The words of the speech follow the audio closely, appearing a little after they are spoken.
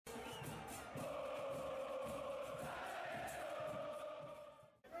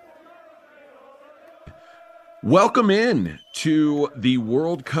Welcome in to the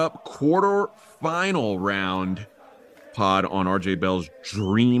World Cup quarterfinal round pod on RJ Bell's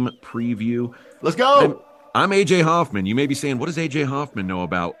Dream Preview. Let's I'm go. I'm AJ Hoffman. You may be saying, what does AJ Hoffman know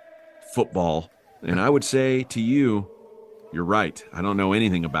about football? And I would say to you, you're right. I don't know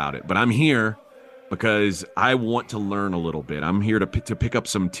anything about it, but I'm here because I want to learn a little bit. I'm here to pick up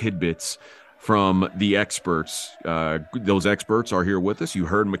some tidbits from the experts. Those experts are here with us. You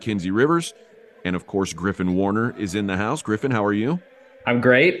heard Mackenzie Rivers, and of course, Griffin Warner is in the house. Griffin, how are you? I'm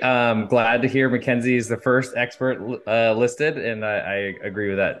great. Glad to hear Mackenzie is the first expert listed, and I agree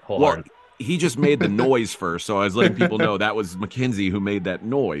with that Well, wholeheartedly. he just made the noise first, so I was letting people know that was Mackenzie who made that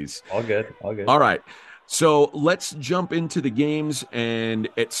noise. All good, all good. All right. So let's jump into the games. And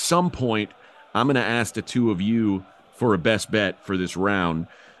at some point, I'm going to ask the two of you for a best bet for this round.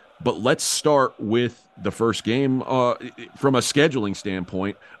 But let's start with the first game from a scheduling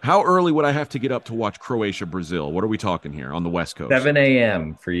standpoint. How early would I have to get up to watch Croatia Brazil? What are we talking here on the West Coast? 7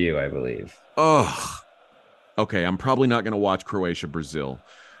 a.m. for you, I believe. Oh, okay. I'm probably not going to watch Croatia Brazil.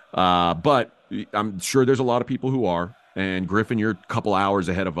 But I'm sure there's a lot of people who are. And Griffin, you're a couple hours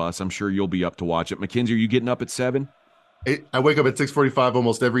ahead of us. I'm sure you'll be up to watch it. Mackenzie, are you getting up at 7? I wake up at 6:45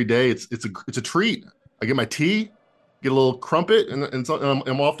 almost every day. It's a treat. I get my tea, get a little crumpet, and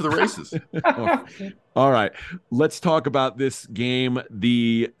I'm off to the races. Oh. All right. Let's talk about this game.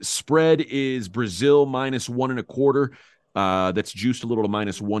 The spread is Brazil minus 1.25. That's juiced a little to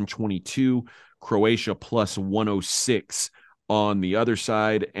minus 122. Croatia plus 106 on the other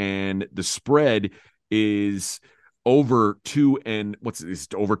side. And the spread is over over 2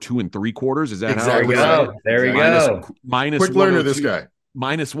 3/4. Is that Exactly how right. There we minus, go. minus Quick learner, this 102 guy.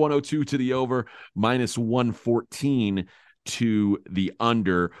 minus 102 to the over, minus 114 to the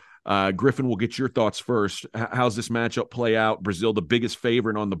under. Griffin, we'll get your thoughts first. How's this matchup play out? Brazil, the biggest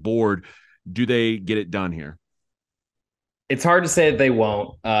favorite on the board. Do they get it done here? It's hard to say that they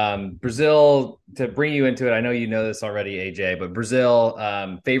won't. Brazil, to bring you into it, I know you know this already, AJ, but Brazil,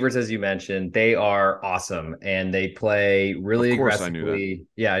 favorites, as you mentioned, they are awesome and they play really Of course I knew that. aggressively.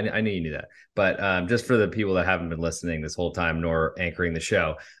 Yeah, I knew you knew that. But just for the people that haven't been listening this whole time nor anchoring the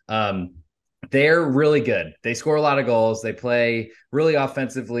show, they're really good. They score a lot of goals. They play really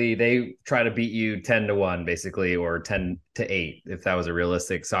offensively. They try to beat you 10-1, basically, or 10-8, if that was a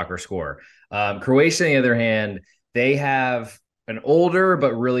realistic soccer score. Croatia, on the other hand, they have an older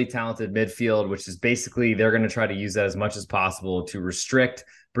but really talented midfield, which is basically they're going to try to use that as much as possible to restrict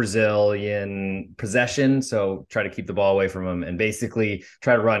Brazilian possession. So try to keep the ball away from them and basically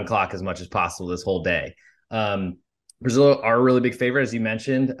try to run clock as much as possible this whole day. Brazil are a really big favorite, as you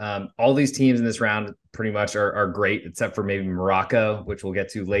mentioned. All these teams in this round pretty much are great, except for maybe Morocco, which we'll get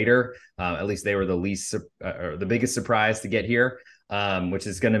to later. At least they were the biggest surprise to get here. Which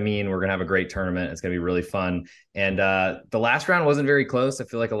is going to mean we're going to have a great tournament. It's going to be really fun. And the last round wasn't very close. I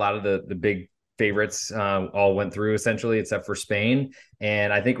feel like a lot of the big favorites all went through essentially, except for Spain.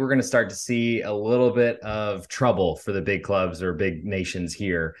 And I think we're going to start to see a little bit of trouble for the big clubs or big nations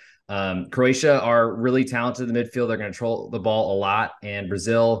here. Croatia are really talented in the midfield. They're going to control the ball a lot. And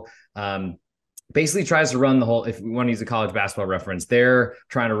Brazil, basically tries to run the whole, if we want to use a college basketball reference, they're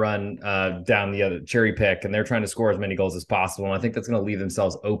trying to run down the other cherry pick and they're trying to score as many goals as possible. And I think that's going to leave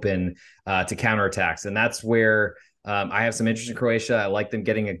themselves open to counterattacks. And that's where I have some interest in Croatia. I like them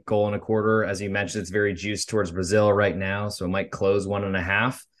getting a goal and a quarter. As you mentioned, it's very juiced towards Brazil right now. So it might close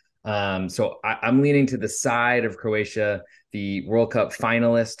 1.5. So I'm leaning to the side of Croatia, the World Cup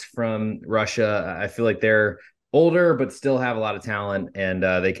finalist from Russia. I feel like they're older, but still have a lot of talent and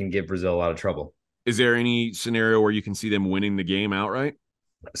they can give Brazil a lot of trouble. Is there any scenario where you can see them winning the game outright?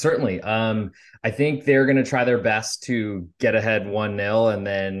 Certainly. I think they're going to try their best to get ahead 1-0 and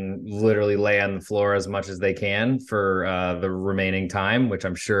then literally lay on the floor as much as they can for the remaining time, which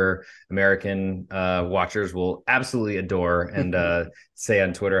I'm sure American watchers will absolutely adore and say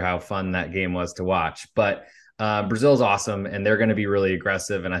on Twitter how fun that game was to watch. But Brazil's awesome and they're going to be really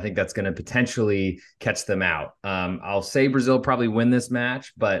aggressive. And I think that's going to potentially catch them out. I'll say Brazil probably win this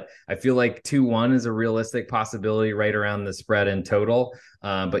match, but I feel like 2-1 is a realistic possibility right around the spread in total.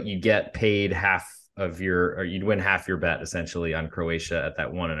 But you get paid you'd win half your bet essentially on Croatia at that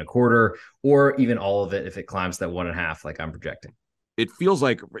 1.25, or even all of it if it climbs that 1.5, like I'm projecting. It feels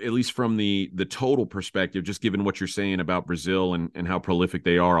like, at least from the total perspective, just given what you're saying about Brazil and how prolific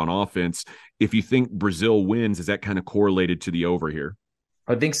they are on offense, if you think Brazil wins, is that kind of correlated to the over here?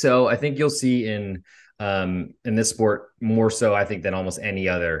 I think so. I think you'll see in this sport more so, I think, than almost any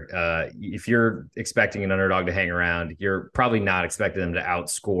other. If you're expecting an underdog to hang around, you're probably not expecting them to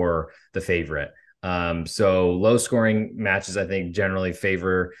outscore the favorite. So low scoring matches, I think, generally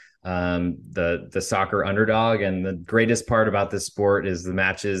favor the soccer underdog. And the greatest part about this sport is the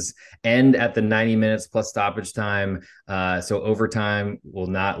matches end at the 90 minutes plus stoppage time. So overtime will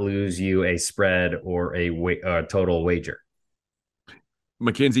not lose you a spread or a total wager.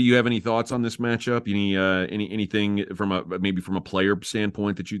 Mackenzie, you have any thoughts on this matchup? Anything from a player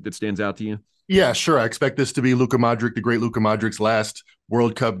standpoint that stands out to you? Yeah, sure. I expect this to be Luka Modric, the great Luka Modric's last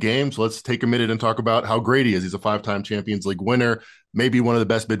World Cup game. So let's take a minute and talk about how great he is. He's a 5-time Champions League winner, maybe one of the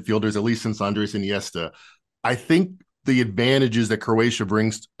best midfielders, at least since Andres Iniesta. I think the advantages that Croatia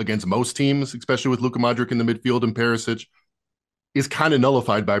brings against most teams, especially with Luka Modric in the midfield and Perisic, is kind of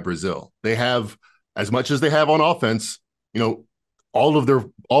nullified by Brazil. They have, as much as they have on offense, all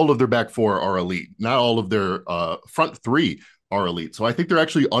of their back four are elite. Not all of their front three are elite. So I think they're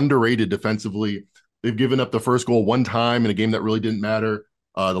actually underrated defensively. They've given up the first goal one time in a game that really didn't matter,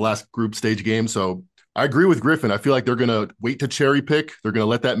 the last group stage game. So I agree with Griffin. I feel like they're going to wait to cherry pick. They're going to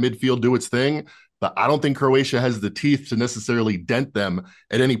let that midfield do its thing. But I don't think Croatia has the teeth to necessarily dent them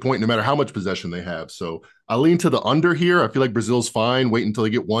at any point, no matter how much possession they have. So I lean to the under here. I feel like Brazil's fine. Wait until they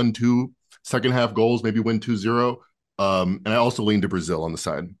get 1-2 second half goals, maybe win 2-0. And I also lean to Brazil on the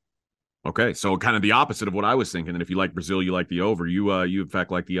side. Okay, so kind of the opposite of what I was thinking. And if you like Brazil, you like the over. You in fact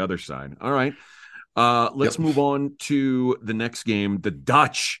like the other side. All right. Let's move on to the next game. The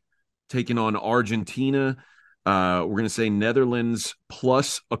Dutch taking on Argentina. We're going to say Netherlands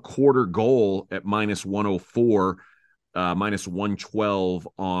plus a quarter goal at minus 104, minus 112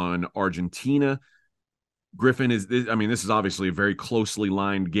 on Argentina. Griffin, this is obviously a very closely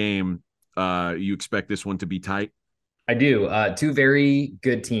lined game. You expect this one to be tight? I do. Two very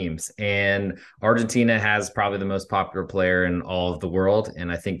good teams, and Argentina has probably the most popular player in all of the world, and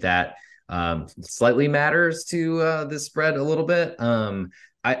I think that slightly matters to this spread a little bit.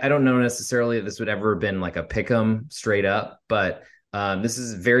 I don't know necessarily if this would ever have been like a pick 'em straight up, but this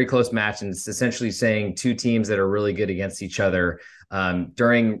is a very close match, and it's essentially saying two teams that are really good against each other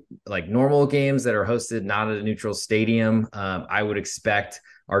during like normal games that are hosted not at a neutral stadium. I would expect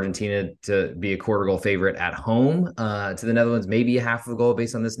Argentina to be a quarter goal favorite at home to the Netherlands, maybe a half of a goal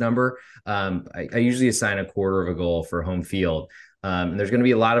based on this number. I usually assign a quarter of a goal for home field. There's going to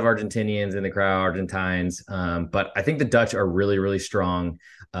be a lot of Argentinians in the crowd, Argentines, but I think the Dutch are really, really strong,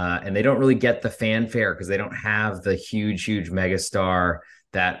 and they don't really get the fanfare because they don't have the huge megastar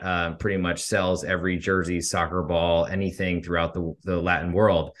that pretty much sells every jersey, soccer ball, anything throughout the Latin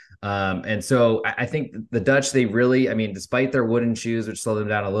world. And so I think the Dutch, they really, despite their wooden shoes, which slow them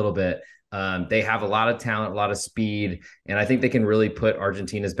down a little bit, they have a lot of talent, a lot of speed, and I think they can really put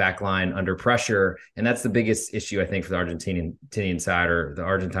Argentina's back line under pressure. And that's the biggest issue, I think, for the Argentinian side, or the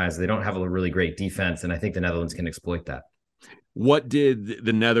Argentines. They don't have a really great defense, and I think the Netherlands can exploit that. What did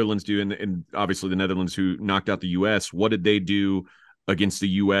the Netherlands do? And obviously the Netherlands, who knocked out the U.S., what did they do against the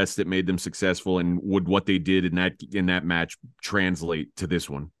U.S. that made them successful? And would what they did in that match translate to this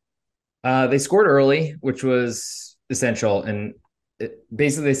one? They scored early, which was essential. And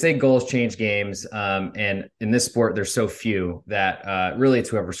basically, they say goals change games. And in this sport, there's so few that really it's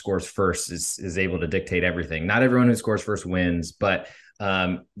whoever scores first is able to dictate everything. Not everyone who scores first wins, but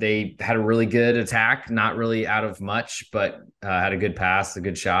they had a really good attack, not really out of much, but had a good pass, a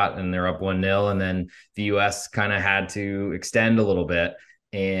good shot, and they're up 1-0. And then the U.S. kind of had to extend a little bit.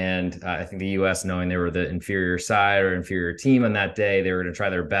 And I think the U.S., knowing they were the inferior side or inferior team on that day, they were going to try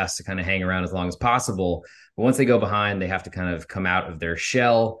their best to kind of hang around as long as possible. But once they go behind, they have to kind of come out of their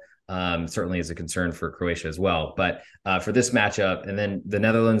shell. Certainly is a concern for Croatia as well. But for this matchup, and then the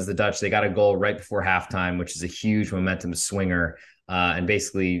Netherlands, the Dutch, they got a goal right before halftime, which is a huge momentum swinger. And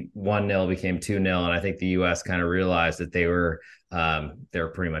basically 1-0 became 2-0. And I think the U.S. kind of realized that they were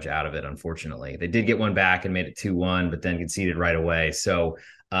pretty much out of it, unfortunately. They did get one back and made it 2-1, but then conceded right away. So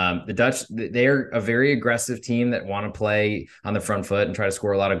the Dutch, they're a very aggressive team that want to play on the front foot and try to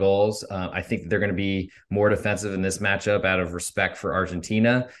score a lot of goals. I think that they're going to be more defensive in this matchup out of respect for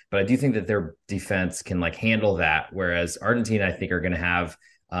Argentina. But I do think that their defense can handle that. Whereas Argentina, I think, are going to have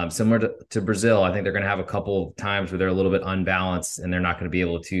similar to Brazil. I think they're going to have a couple of times where they're a little bit unbalanced and they're not going to be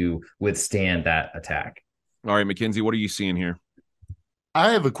able to withstand that attack. All right, Mackenzie, what are you seeing here?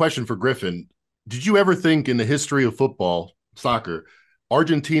 I have a question for Griffin. Did you ever think in the history of football, soccer,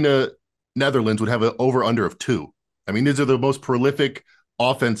 Argentina, Netherlands would have an over-under of 2? I mean, these are the most prolific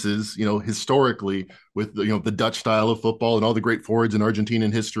offenses, historically, with the Dutch style of football and all the great forwards in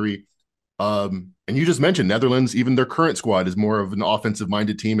Argentinian history. And you just mentioned Netherlands, even their current squad is more of an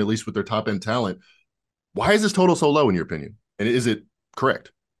offensive-minded team, at least with their top-end talent. Why is this total so low, in your opinion? And is it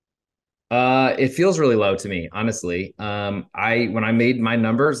correct? It feels really low to me, honestly. When I made my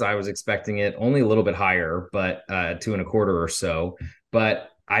numbers, I was expecting it only a little bit higher, but 2.25 or so. But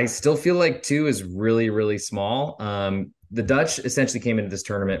I still feel like 2 is really, really small. The Dutch essentially came into this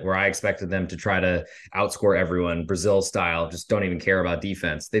tournament where I expected them to try to outscore everyone, Brazil style, just don't even care about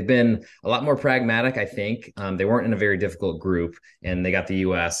defense. They've been a lot more pragmatic, I think. They weren't in a very difficult group, and they got the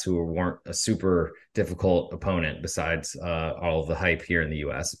US, who weren't a super difficult opponent besides all of the hype here in the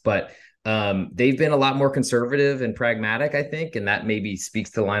US. But they've been a lot more conservative and pragmatic, I think, and that maybe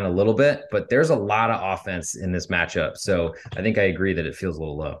speaks to the line a little bit. But there's a lot of offense in this matchup, so I think I agree that it feels a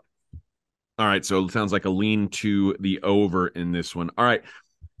little low. All right, so it sounds like a lean to the over in this one. All right,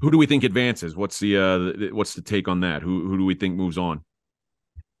 who do we think advances? What's the take on that? Who do we think moves on?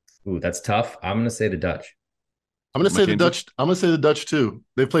 Ooh, that's tough. I'm going to say the Dutch. I'm going to say the Mackenzie? Dutch. I'm going to say the Dutch too.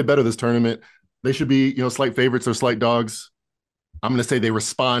 They've played better this tournament. They should be, slight favorites or slight dogs. I'm going to say they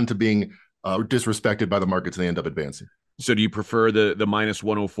respond to being disrespected by the markets and they end up advancing. So do you prefer the minus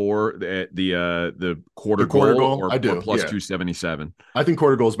 104 the quarter, The quarter goal, goal? or, I do, or plus yeah. 277? I think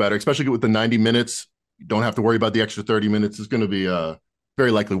quarter goal is better, especially with the 90 minutes. You don't have to worry about the extra 30 minutes. It's going to be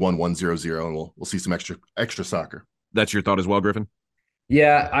very likely 1-1-0-0, and we'll see some extra soccer. That's your thought as well, Griffin?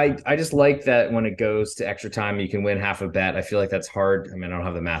 Yeah, I just like that when it goes to extra time, you can win half a bet. I feel like that's hard. I mean, I don't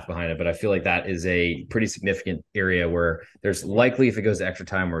have the math behind it, but I feel like that is a pretty significant area where there's likely, if it goes to extra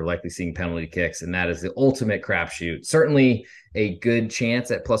time, we're likely seeing penalty kicks, and that is the ultimate crapshoot. Certainly a good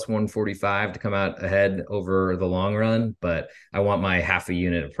chance at plus 145 to come out ahead over the long run, but I want my half a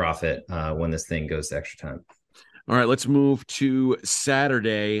unit of profit when this thing goes to extra time. All right, let's move to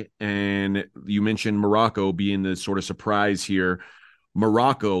Saturday. And you mentioned Morocco being the sort of surprise here.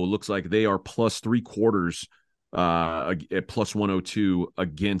 Morocco looks like they are plus 3/4 at plus 102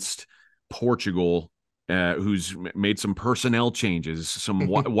 against Portugal, who's made some personnel changes, some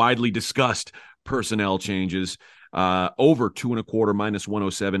widely discussed personnel changes. Over 2.25 minus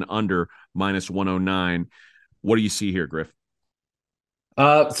 107, under minus 109. What do you see here, Griff?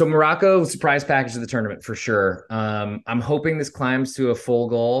 So Morocco surprise package of the tournament for sure. I'm hoping this climbs to a full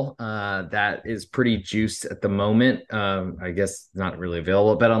goal. That is pretty juiced at the moment. I guess not really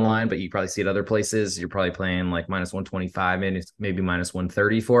available at Bet Online, but you probably see it other places. You're probably playing like minus 125, maybe minus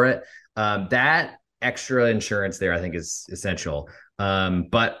 130 for it. That extra insurance there, I think, is essential.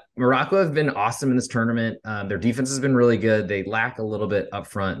 But Morocco have been awesome in this tournament. Their defense has been really good. They lack a little bit up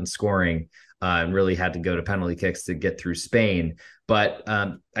front in scoring. And really had to go to penalty kicks to get through Spain. But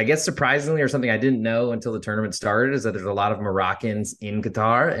I guess surprisingly, or something I didn't know until the tournament started, is that there's a lot of Moroccans in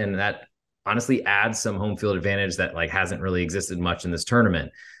Qatar, and that honestly adds some home field advantage that like hasn't really existed much in this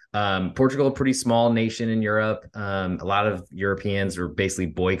tournament. Portugal, a pretty small nation in Europe. A lot of Europeans are basically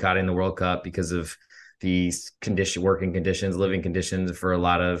boycotting the World Cup because of these working conditions, living conditions for a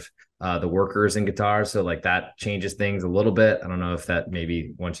lot of the workers in Qatar. So like that changes things a little bit. I don't know if that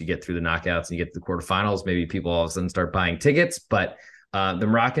maybe once you get through the knockouts and you get to the quarterfinals, maybe people all of a sudden start buying tickets. But the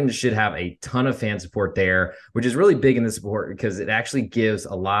Moroccans should have a ton of fan support there, which is really big in the support because it actually gives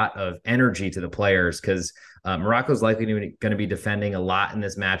a lot of energy to the players because Morocco is likely going to be defending a lot in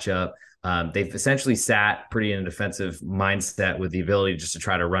this matchup. They've essentially sat pretty in a defensive mindset with the ability just to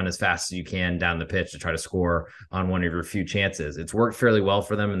try to run as fast as you can down the pitch to try to score on one of your few chances. It's worked fairly well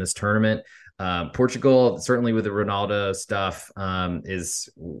for them in this tournament. Portugal, certainly with the Ronaldo stuff, is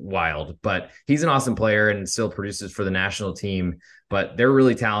wild, but he's an awesome player and still produces for the national team. But they're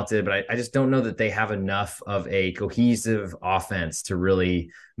really talented, but I just don't know that they have enough of a cohesive offense to really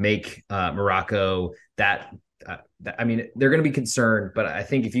make Morocco that. I mean, they're going to be concerned, but I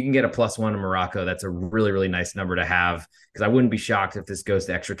think if you can get a +1 in Morocco, that's a really, really nice number to have. Because I wouldn't be shocked if this goes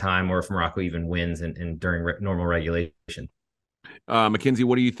to extra time or if Morocco even wins in during normal regulation. Mackenzie,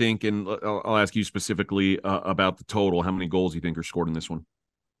 what do you think? And I'll ask you specifically about the total. How many goals do you think are scored in this one?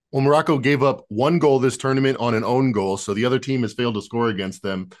 Well, Morocco gave up 1 goal this tournament on an own goal, so the other team has failed to score against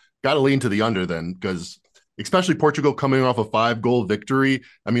them. Got to lean to the under then, because especially Portugal coming off a 5-goal victory.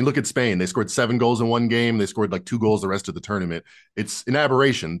 I mean, look at Spain. They scored 7 goals in one game. They scored like 2 goals the rest of the tournament. It's an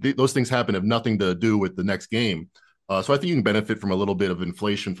aberration. Those things happen, have nothing to do with the next game. So I think you can benefit from a little bit of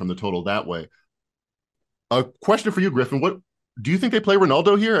inflation from the total that way. A question for you, Griffin. What do you think they play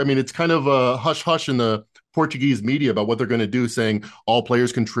Ronaldo here? I mean, it's kind of a hush-hush in the Portuguese media about what they're going to do, saying all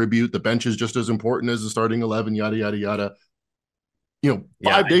players contribute. The bench is just as important as the starting 11, yada, yada, yada.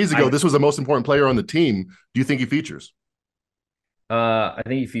 5 days ago, this was the most important player on the team. Do you think he features? I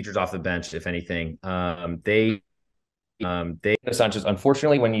think he features off the bench, if anything. They Sanchez.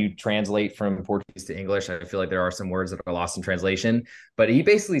 Unfortunately, when you translate from Portuguese to English, I feel like there are some words that are lost in translation. But he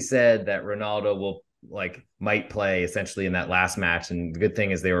basically said that Ronaldo might play essentially in that last match. And the good thing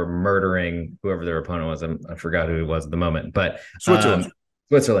is they were murdering whoever their opponent was. I forgot who it was at the moment, but Switzerland.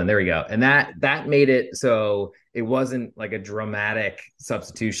 Switzerland, there we go. And that made it so it wasn't like a dramatic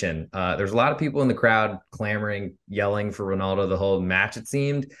substitution. There's a lot of people in the crowd clamoring, yelling for Ronaldo the whole match, it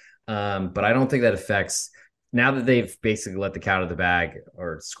seemed. But I don't think that affects now that they've basically let the cat out of the bag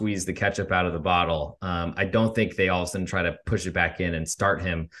or squeezed the ketchup out of the bottle. I don't think they all of a sudden try to push it back in and start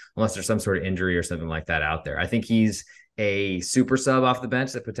him unless there's some sort of injury or something like that out there. I think he's a super sub off the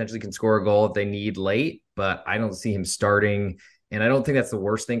bench that potentially can score a goal if they need late, but I don't see him starting. And I don't think that's the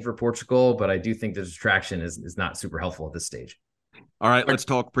worst thing for Portugal, but I do think the distraction is not super helpful at this stage. All right, let's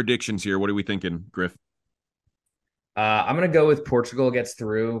talk predictions here. What are we thinking, Griff? I'm going to go with Portugal gets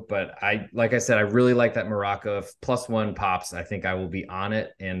through, but like I said, I really like that Morocco. If +1 pops, I think I will be on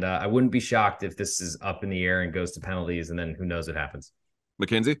it. And I wouldn't be shocked if this is up in the air and goes to penalties, and then who knows what happens.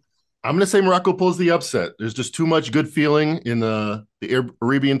 Mackenzie? I'm going to say Morocco pulls the upset. There's just too much good feeling in the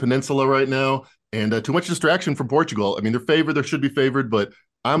Arabian Peninsula right now, and too much distraction from Portugal. I mean, they're favored. They should be favored, but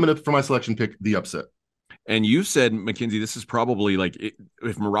I'm going to, for my selection, pick the upset. And you said, Mackenzie, this is probably like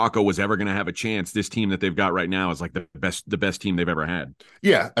if Morocco was ever going to have a chance, this team that they've got right now is like the best team they've ever had.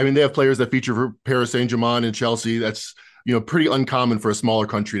 Yeah, I mean, they have players that feature for Paris Saint-Germain and Chelsea. That's, pretty uncommon for a smaller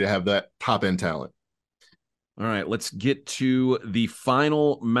country to have that top-end talent. All right, let's get to the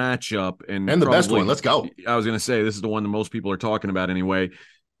final matchup. And the best one. Let's go. I was going to say, this is the one that most people are talking about anyway.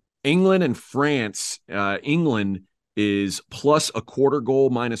 England and France. England is plus a quarter goal,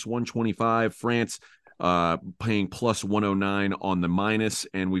 -125. France paying +109 on the minus,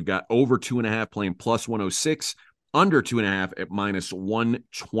 and we've got over 2.5 playing +106, under 2.5 at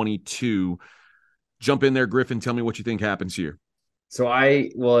 -122. Jump in there, Griffin. Tell me what you think happens here. So I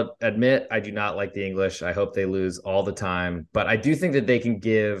will admit I do not like the English. I hope they lose all the time, but I do think that they can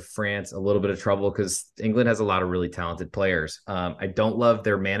give France a little bit of trouble because England has a lot of really talented players. I don't love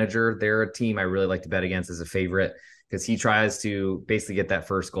their manager. They're a team I really like to bet against as a favorite because he tries to basically get that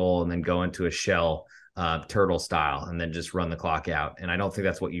first goal and then go into a shell turtle style and then just run the clock out. And I don't think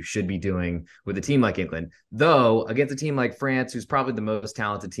that's what you should be doing with a team like England, though against a team like France, who's probably the most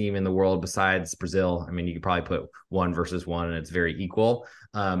talented team in the world besides Brazil. I mean, you could probably put 1 versus 1 and it's very equal.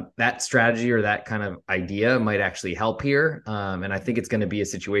 That strategy or that kind of idea might actually help here. And I think it's going to be a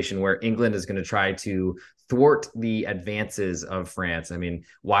situation where England is going to try to thwart the advances of France. I mean,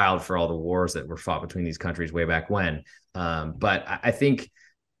 wild for all the wars that were fought between these countries way back when. But I think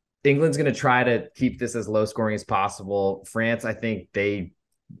England's going to try to keep this as low scoring as possible. France, I think they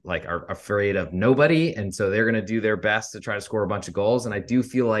are afraid of nobody. And so they're going to do their best to try to score a bunch of goals. And I do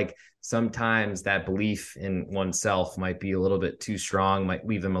feel like sometimes that belief in oneself might be a little bit too strong, might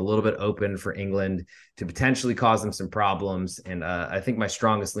leave them a little bit open for England to potentially cause them some problems. And I think my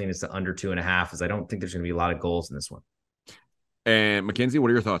strongest lean is to under 2.5, as I don't think there's going to be a lot of goals in this one. And Mackenzie, what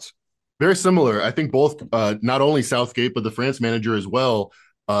are your thoughts? Very similar. I think both, not only Southgate, but the France manager as well,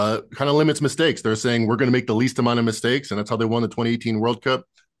 kind of limits mistakes. They're saying we're going to make the least amount of mistakes, and that's how they won the 2018 World Cup,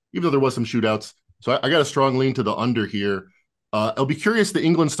 even though there was some shootouts. So I got a strong lean to the under here. I'll be curious the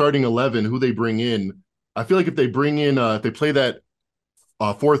England starting 11, who they bring in. I feel like if they bring in, if they play that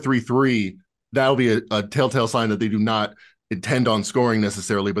 4-3-3, that'll be a telltale sign that they do not intend on scoring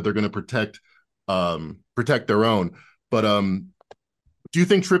necessarily, but they're going to protect their own. But do you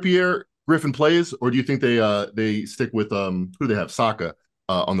think Trippier, Griffin plays, or do you think they stick with who they have, Saka,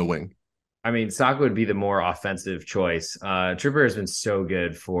 on the wing? I mean, Saka would be the more offensive choice. Trippier has been so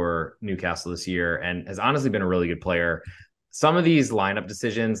good for Newcastle this year and has honestly been a really good player. Some of these lineup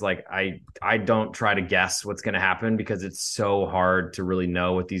decisions, like I don't try to guess what's going to happen because it's so hard to really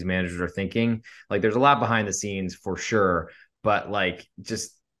know what these managers are thinking. Like there's a lot behind the scenes for sure, but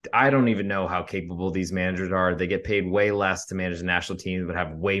I don't even know how capable these managers are. They get paid way less to manage the national teams, but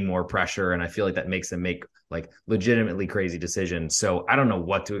have way more pressure. And I feel like that makes them make legitimately crazy decisions. So I don't know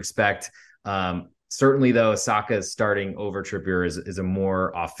what to expect. Certainly though, Saka starting over Trippier is a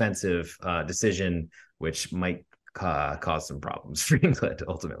more offensive decision, which might cause some problems for England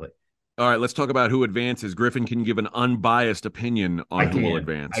ultimately. All right, let's talk about who advances. Griffin, can you give an unbiased opinion on who will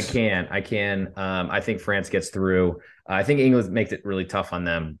advance? I can. I think France gets through. I think England makes it really tough on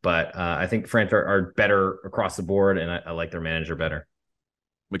them, but I think France are better across the board, and I like their manager better.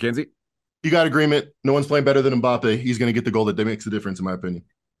 Mackenzie? You got agreement. No one's playing better than Mbappe. He's going to get the goal that makes the difference, in my opinion.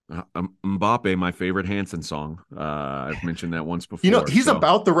 Mbappe, my favorite Hanson song. I've mentioned that once before. He's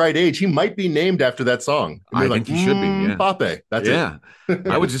about the right age. He might be named after that song. I think he should be. Yeah. Mbappe. That's it.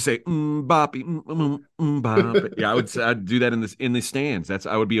 I would just say Mbappe. Mbappe. Yeah, I'd do that in the stands.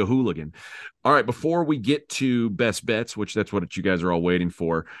 I would be a hooligan. All right, before we get to best bets, which that's what you guys are all waiting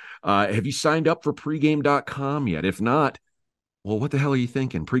for, have you signed up for pregame.com yet? If not, well, what the hell are you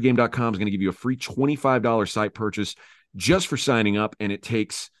thinking? Pregame.com is going to give you a free $25 site purchase just for signing up, and it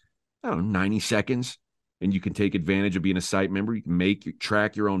takes, I don't know, 90 seconds, and you can take advantage of being a site member. You can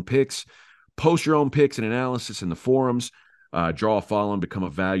track your own picks, post your own picks and analysis in the forums, draw a follow and become a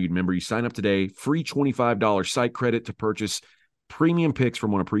valued member. You sign up today, free $25 site credit to purchase premium picks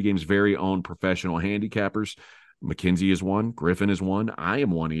from one of Pregame's very own professional handicappers. Mackenzie is one. Griffin is one. I am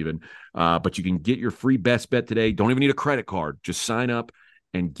one even. But you can get your free best bet today. Don't even need a credit card. Just sign up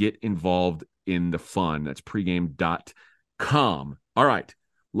and get involved in the fun. That's pregame.com. All right.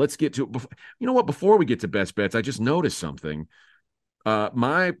 Let's get to it. You know what? Before we get to best bets, I just noticed something.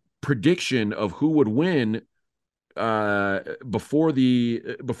 My prediction of who would win before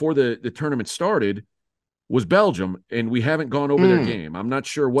the tournament started was Belgium, and we haven't gone over their game. I'm not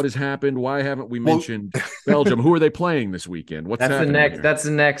sure what has happened. Why haven't we mentioned Belgium? Who are they playing this weekend? What's happening? That's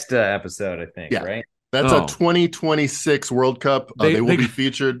the next episode, I think. Yeah. Right. That's a 2026 World Cup. They will be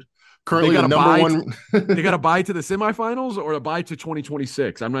featured. Currently, the number one. They got a bye to the semifinals or a bye to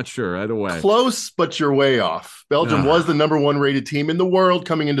 2026. I'm not sure. Either way, close, but you're way off. Belgium was the number one rated team in the world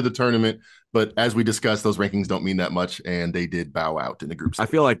coming into the tournament, but as we discussed, those rankings don't mean that much, and they did bow out in the group stage. I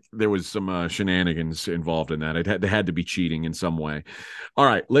feel like there was some shenanigans involved in that. They had to be cheating in some way. All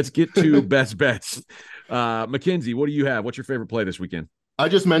right, let's get to best bets. Mackenzie, what do you have? What's your favorite play this weekend? I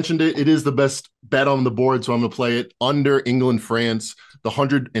just mentioned it. It is the best bet on the board, so I'm going to play it under England, France, the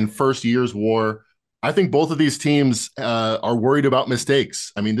 101st Years' War. I think both of these teams are worried about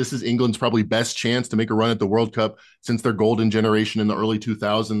mistakes. I mean, this is England's probably best chance to make a run at the World Cup since their golden generation in the early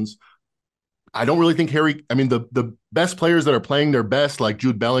 2000s. I don't really think the best players that are playing their best, like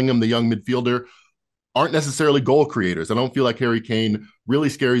Jude Bellingham, the young midfielder, aren't necessarily goal creators. I don't feel like Harry Kane really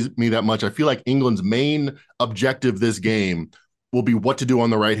scares me that much. I feel like England's main objective this game will be what to do on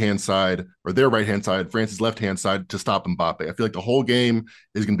the right-hand side, or their right-hand side, France's left-hand side, to stop Mbappe. I feel like the whole game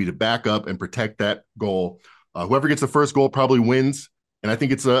is going to be to back up and protect that goal. Whoever gets the first goal probably wins, and I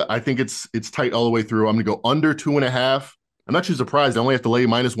think it's tight all the way through. I'm going to go under 2.5. I'm not too surprised. I only have to lay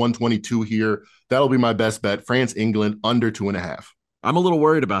minus 122 here. That'll be my best bet. France, England, under 2.5. I'm a little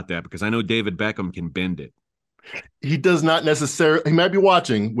worried about that because I know David Beckham can bend it. He does not necessarily. He might be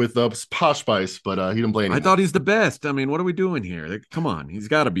watching with Posh Spice, but he didn't play anymore. I thought he's the best. I mean, what are we doing here? Come on, he's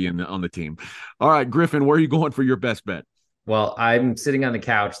got to be on the team. All right, Griffin, where are you going for your best bet? Well, I'm sitting on the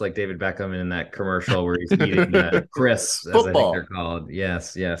couch like David Beckham in that commercial where he's eating crisps, as I think they're called.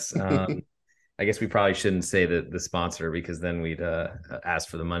 Yes. I guess we probably shouldn't say the sponsor because then we'd ask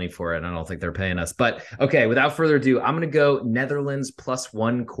for the money for it. And I don't think they're paying us. But okay, without further ado, I'm going to go Netherlands plus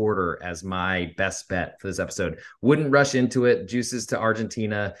 1/4 as my best bet for this episode. Wouldn't rush into it. Juices to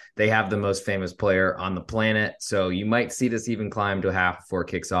Argentina. They have the most famous player on the planet. So you might see this even climb to half before it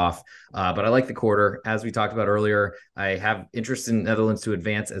kicks off. But I like the quarter. As we talked about earlier, I have interest in Netherlands to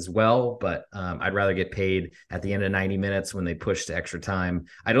advance as well. But I'd rather get paid at the end of 90 minutes when they push to extra time.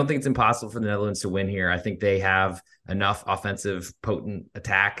 I don't think it's impossible for the Netherlands to win here. I think they have enough offensive potent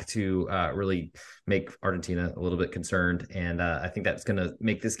attack to really make Argentina a little bit concerned. And I think that's going to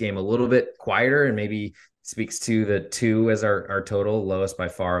make this game a little bit quieter and maybe speaks to the 2 as our total, lowest by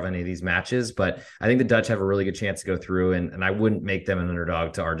far of any of these matches. But I think the Dutch have a really good chance to go through, and I wouldn't make them an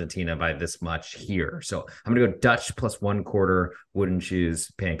underdog to Argentina by this much here. So I'm going to go Dutch plus 1/4 wooden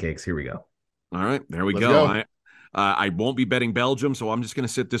shoes pancakes. Here we go. All right, there we go. I won't be betting Belgium, so I'm just going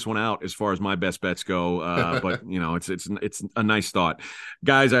to sit this one out as far as my best bets go. But it's a nice thought,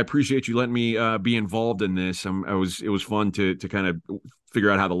 guys. I appreciate you letting me be involved in this. It was fun to kind of figure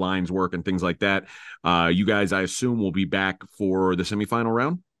out how the lines work and things like that. You guys, I assume, will be back for the semifinal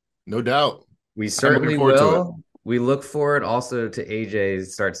round. No doubt. We certainly will. We look forward also to AJ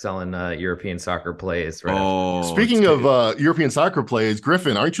start selling European soccer plays. Right. Speaking of European soccer plays,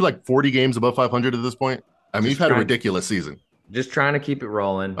 Griffin, aren't you like 40 games above 500 at this point? I mean, you've had a ridiculous season. Just trying to keep it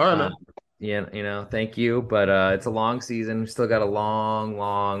rolling. All right, man. Yeah, thank you. But it's a long season. We've still got a long,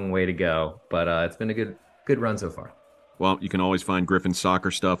 long way to go. But it's been a good run so far. Well, you can always find Griffin's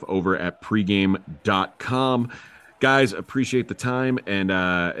soccer stuff over at pregame.com. Guys, appreciate the time. And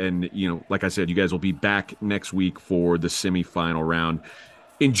like I said, you guys will be back next week for the semifinal round.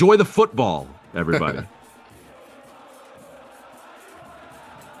 Enjoy the football, everybody.